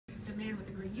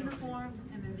gray uniform,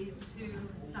 and then these two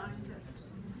scientists.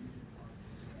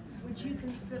 Would you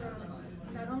consider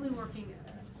not only working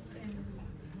in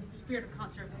the spirit of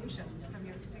conservation from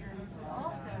your experience, but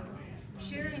also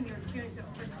sharing your experience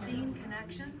of pristine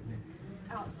connection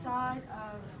outside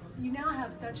of, you now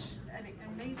have such an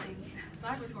amazing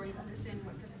laboratory of understanding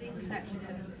what pristine connection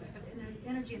is, of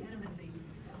energy and intimacy,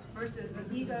 versus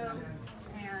the ego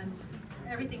and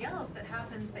everything else that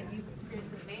happens that you've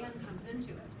experienced when a band comes into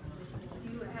it.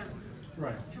 You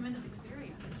have tremendous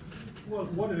experience. Well,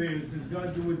 what it is got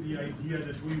to do with the idea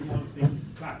that we want things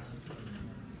fast.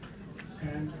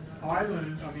 And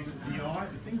island, I mean,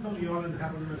 the things on the island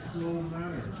happen in a slow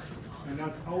manner. And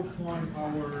that's outside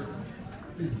our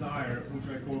desire, which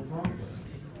I call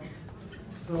conquest.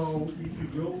 So if you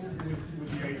go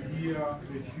with the idea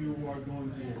that you are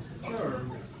going to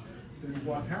observe, then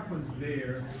what happens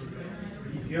there,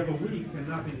 if you have a week and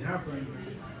nothing happens,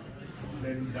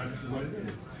 then that's what it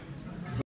is.